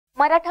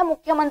मराठा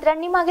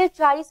मुख्यमंत्र्यांनी मागील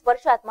 40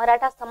 वर्षात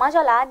मराठा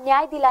समाजाला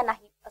न्याय दिला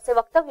नाही असे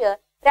वक्तव्य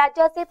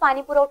राज्याचे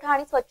पाणी पुरवठा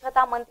आणि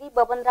स्वच्छता मंत्री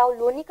बबनराव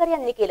लोणीकर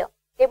यांनी केलं।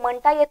 ते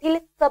मंठा येथील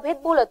सभेत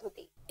बोलत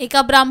होते।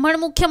 एका ब्राह्मण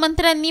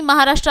मुख्यमंत्र्यांनी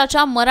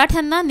महाराष्ट्राच्या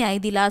मराठ्यांना न्याय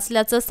दिला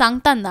असल्याचं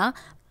सांगताना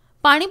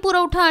पाणी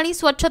पुरवठा आणि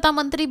स्वच्छता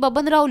मंत्री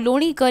बबनराव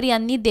लोणीकर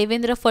यांनी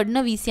देवेंद्र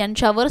फडणवीस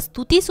यांच्यावर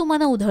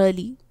स्तुतीसुमनं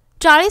उधळली।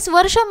 40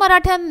 वर्ष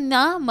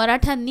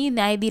मराठ्यांनी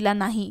न्याय दिला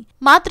नाही,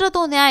 मात्र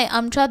तो न्याय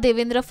आमच्या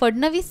देवेंद्र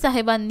फडणवीस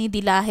साहेबांनी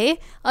दिला आहे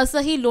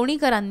असंही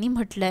लोणीकरांनी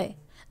म्हटलंय।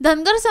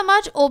 धनगर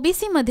समाज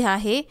ओबीसी मध्ये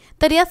आहे,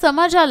 तर या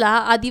समाजाला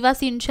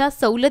आदिवासींच्या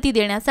सवलती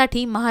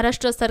देण्यासाठी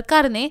महाराष्ट्र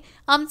सरकारने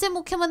आमचे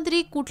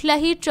मुख्यमंत्री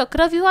कुठल्याही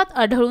चक्रव्यूहात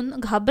आढळून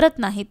घाबरत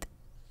नाहीत।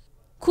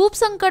 खूप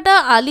संकट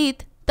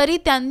आलीत तरी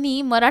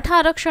त्यांनी मराठा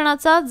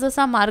आरक्षणाचा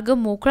जसा मार्ग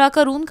मोकळा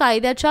करून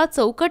कायद्याच्या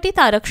चौकटीत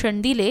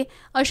आरक्षण दिले,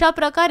 अशा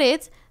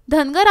प्रकारेच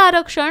धनगर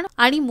आरक्षण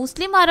आणि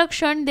मुस्लिम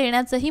आरक्षण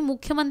देण्याचंही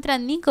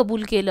मुख्यमंत्र्यांनी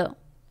कबूल केलं।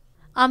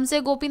 आमचे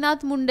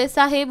गोपीनाथ मुंडे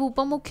साहेब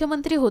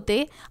उपमुख्यमंत्री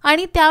होते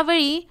आणि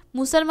त्यावेळी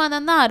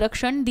मुसलमानांना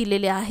आरक्षण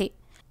दिलेले आहे।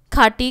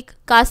 खाटीक,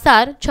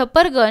 कासार,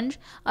 छप्परगंज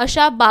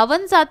अशा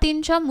 52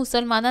 जातींच्या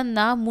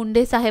मुसलमानांना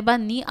मुंडे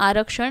साहेबांनी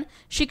आरक्षण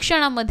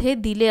शिक्षणामध्ये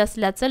दिले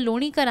असल्याचं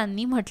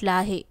लोणीकरांनी म्हटलं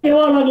आहे।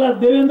 लागला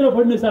देवेंद्र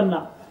फडणवीसांना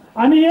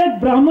आणि एक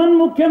ब्राह्मण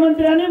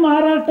मुख्यमंत्र्यांनी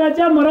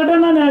महाराष्ट्राच्या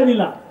मराठ्यांना न्याय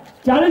दिला।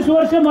 40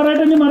 वर्ष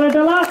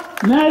मराठ्याला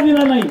न्याय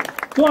दिला नाही,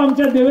 तो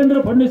आमच्या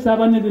देवेंद्र फडणवीस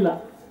साहेबांनी दिला।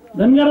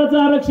 धनगराचं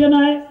आरक्षण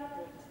आहे,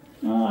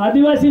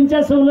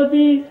 आदिवासींच्या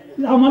सवलती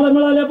आम्हाला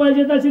मिळाल्या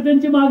पाहिजेत अशी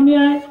त्यांची मागणी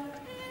आहे।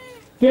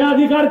 ते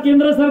अधिकार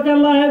केंद्र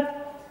सरकारला आहेत।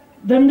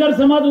 धनगर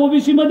समाज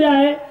ओबीसी मध्ये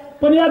आहे,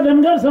 पण या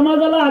धनगर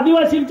समाजाला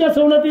आदिवासींच्या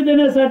सवलती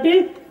देण्यासाठी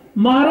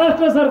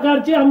महाराष्ट्र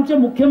सरकारचे आमचे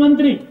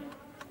मुख्यमंत्री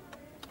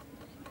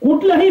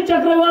कुठल्याही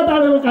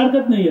चक्रव्यूहात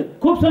काढत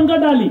नाहीयेत। खूप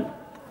संकट आली,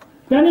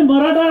 त्यांनी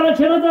मराठा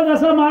आरक्षणाचा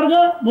जसा मार्ग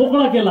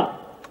मोकळा केला,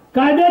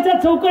 कायद्याच्या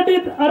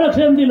चौकटीत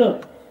आरक्षण दिलं।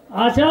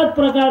 अशाच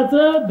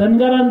प्रकारचं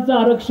धनगरांचं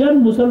आरक्षण,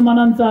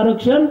 मुसलमानांचं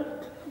आरक्षण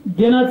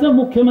देण्याचं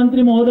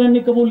मुख्यमंत्री महोदयांनी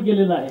कबूल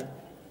केलेलं आहे।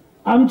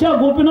 आमच्या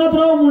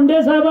गोपीनाथराव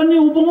मुंडे साहेबांनी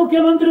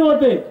उपमुख्यमंत्री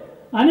होते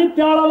आणि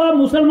त्यावेळेला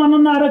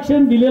मुसलमानांना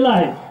आरक्षण दिलेलं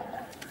आहे।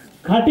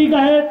 खाटीक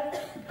आहेत,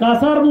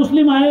 कासार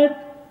मुस्लिम आहेत,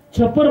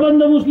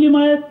 छप्परबंद मुस्लिम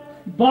आहेत,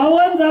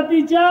 52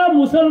 जातीच्या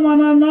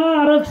मुसलमानांना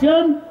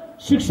आरक्षण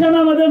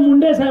शिक्षणामध्ये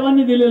मुंडे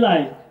साहेबांनी दिलेलं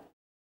आहे।